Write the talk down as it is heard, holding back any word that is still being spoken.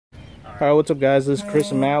Alright, what's up guys? This is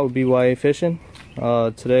Chris and Matt with BYA Fishing.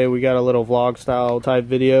 Today we got a little vlog style type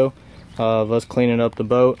video of us cleaning up the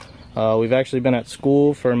boat. We've actually been at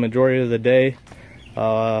school for a majority of the day.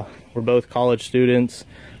 We're both college students.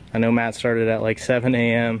 I know Matt started at like 7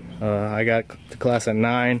 a.m. I got to class at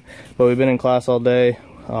 9, but we've been in class all day.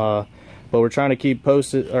 But we're trying to keep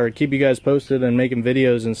you guys posted and making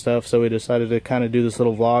videos and stuff, so we decided to kind of do this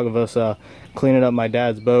little vlog of us cleaning up my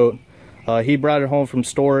dad's boat. He brought it home from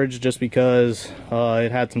storage just because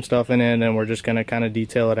it had some stuff in it, and we're just going to kind of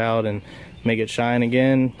detail it out and make it shine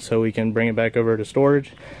again so we can bring it back over to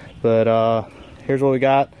storage. But here's what we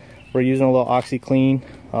got. We're using a little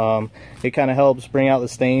OxyClean. It kind of helps bring out the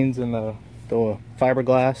stains in the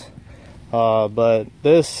fiberglass. But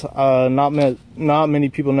this, not many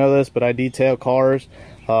people know this, but I detail cars,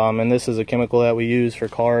 and this is a chemical that we use for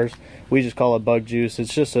cars. We just call it bug juice.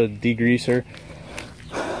 It's just a degreaser.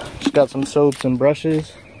 Just got some soaps and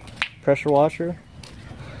brushes, pressure washer.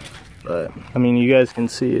 But I mean, you guys can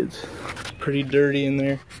see it's pretty dirty in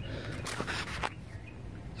there.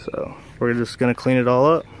 So we're just gonna clean it all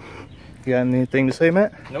up. You got anything to say,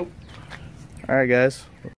 Matt? Nope. All right, guys.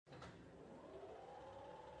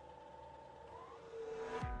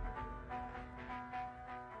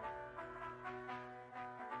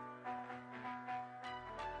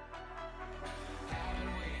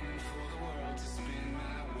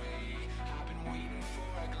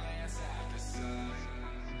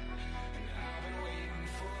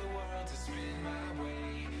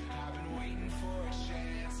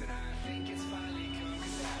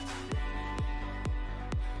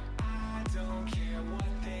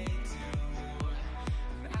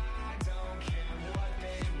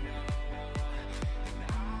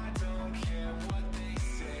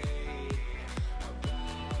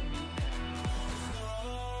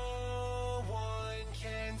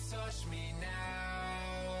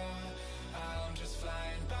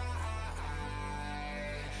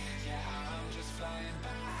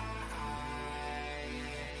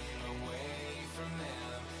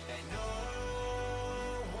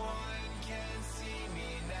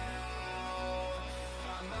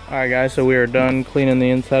 Alright guys, so we are done cleaning the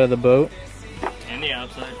inside of the boat. And the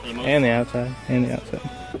outside. And the outside. And the outside.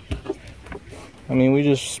 I mean, we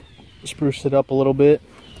just spruced it up a little bit.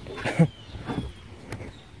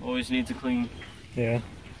 Always needs a clean. Yeah.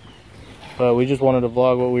 But we just wanted to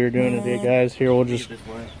vlog what we were doing today, guys. Here,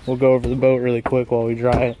 we'll go over the boat really quick while we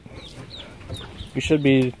dry it. We should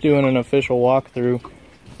be doing an official walkthrough,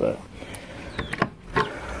 but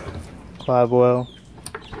live well.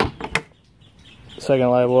 Second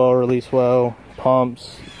live well, release well,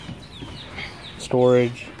 pumps,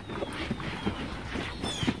 storage,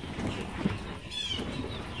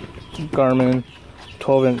 Garmin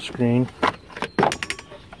 12-inch screen.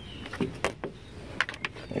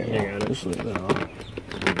 There you go. Just leave that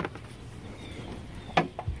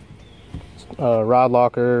on. Rod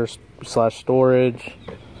locker slash storage,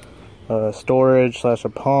 storage slash a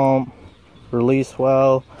pump, release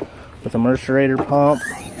well with a mercurator pump.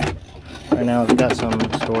 Right now it's got some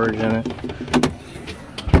storage in it.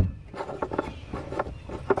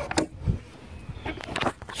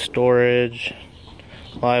 Storage,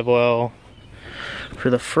 live well for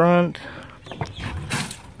the front.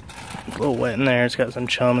 A little wet in there, it's got some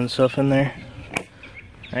chum and stuff in there.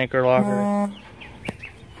 Anchor locker.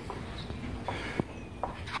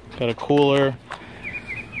 Got a cooler.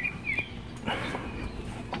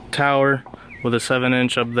 Tower with a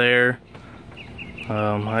 7-inch up there.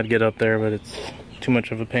 I'd get up there, but it's too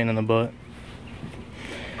much of a pain in the butt.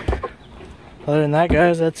 Other than that,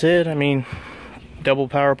 guys, that's it. I mean, double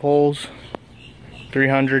power poles,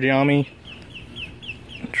 300 Yami,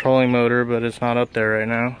 trolling motor, but it's not up there right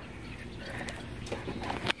now.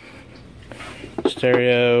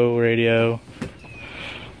 Stereo, radio,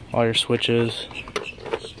 all your switches.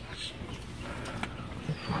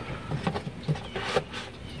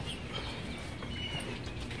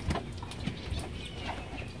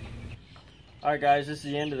 Alright guys, this is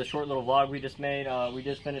the end of the short little vlog we just made. We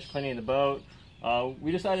just finished cleaning the boat.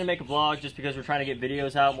 We decided to make a vlog just because we're trying to get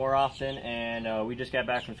videos out more often, and we just got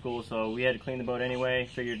back from school, so we had to clean the boat anyway.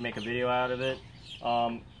 Figured to make a video out of it.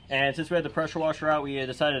 And since we had the pressure washer out, we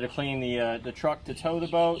decided to clean the truck to tow the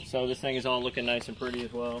boat, so this thing is all looking nice and pretty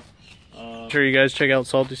as well. Sure, you guys check out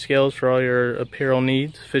Salty Scales for all your apparel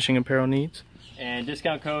needs, fishing apparel needs. And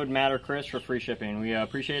discount code Matt or Chris for free shipping. We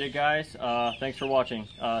appreciate it, guys. Thanks for watching.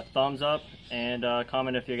 Thumbs up and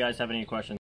comment if you guys have any questions.